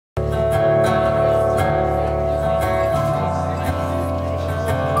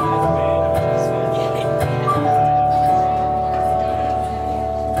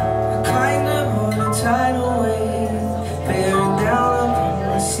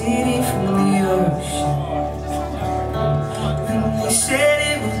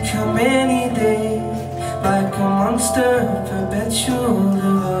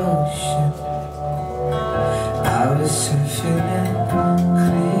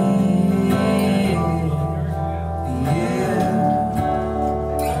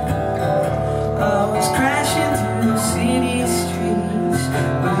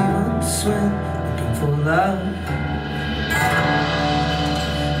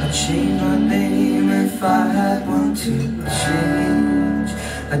I'd change my name if I had one to change.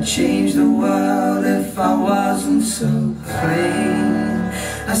 I'd change the world if I wasn't so plain.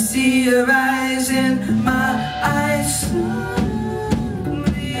 I see your eyes in my eyes slowly.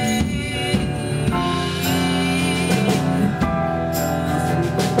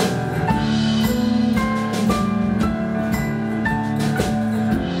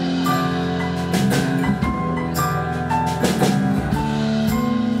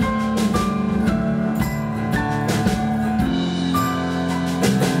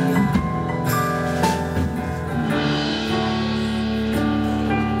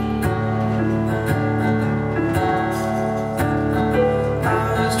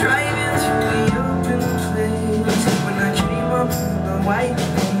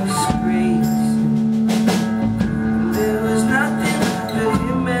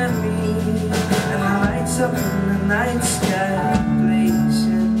 Up in the night sky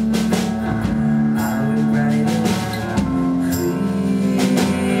blazing, I would write it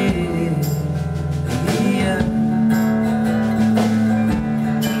clear.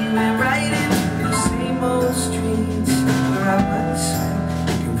 We went right into the same old streets where I was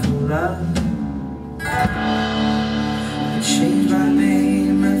looking for love. I'd change my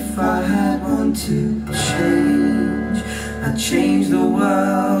name if I had one to change. I'd change the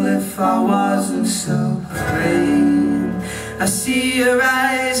world if I wasn't so plain. I see your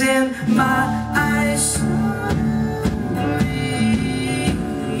eyes in my eyes slowly.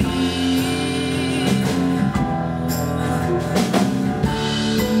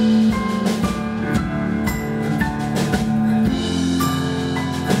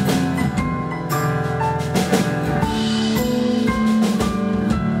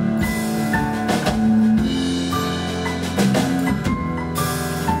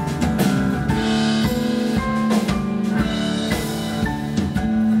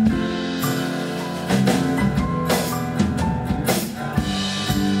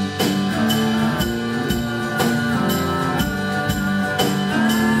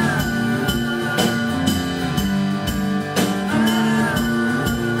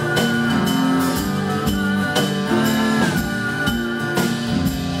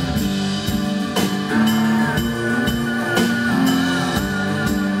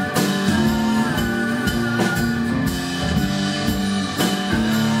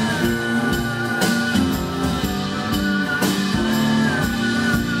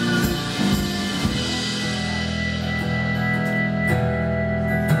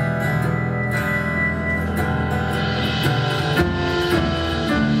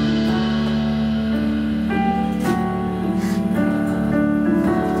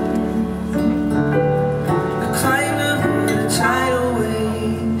 Tidal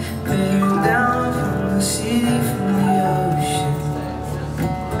wave, bearing down from the city from the ocean.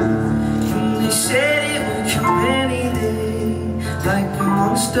 And they said it would come any day, like a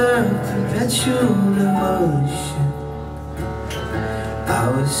monster of perpetual devotion. I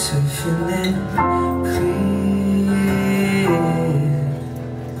was surfing it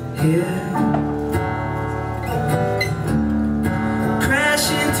clear,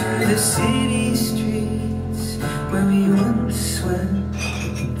 crashing through the city streets where we once went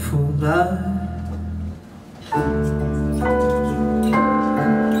for love.